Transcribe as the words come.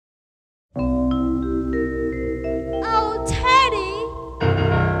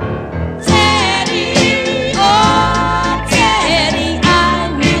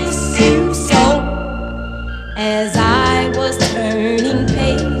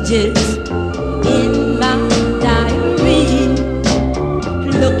pages in my diary,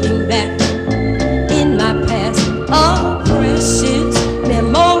 looking back in my past, all precious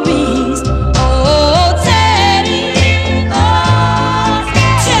memories. Oh, Teddy,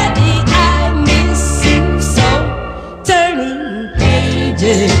 I miss you so. Turning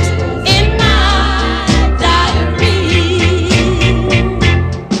pages in my diary.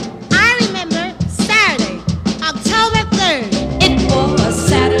 I remember Saturday, October 3rd. It was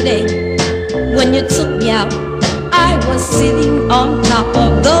Saturday when you took me out. I was sitting on top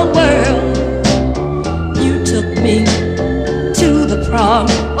of the world. You took me to the prom.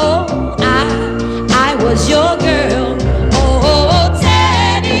 Oh, I was your girl. Oh,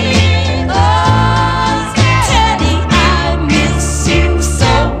 Teddy, I miss you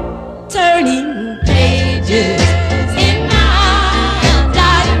so. Turning pages in my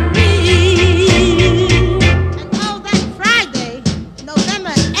diary. And oh, that Friday,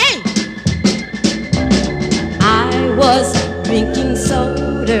 November 8th. I was drinking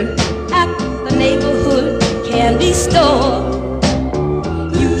soda at the neighborhood candy store.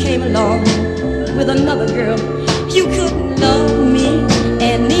 You came along with another girl. You couldn't love me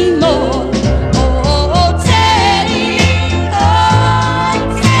anymore. Oh, Teddy,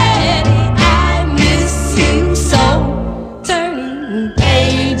 I miss you so. Turning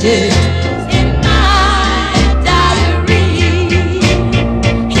pages in my diary.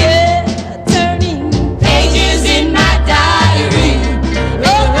 Yeah, turning pages in my diary.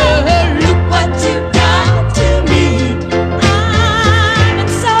 Oh, look what you've done to me. I've been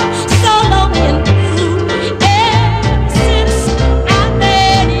so lonely and blue ever since I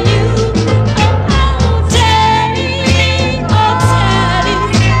met you. Oh, Teddy,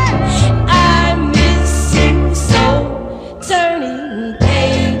 I miss you so. Turning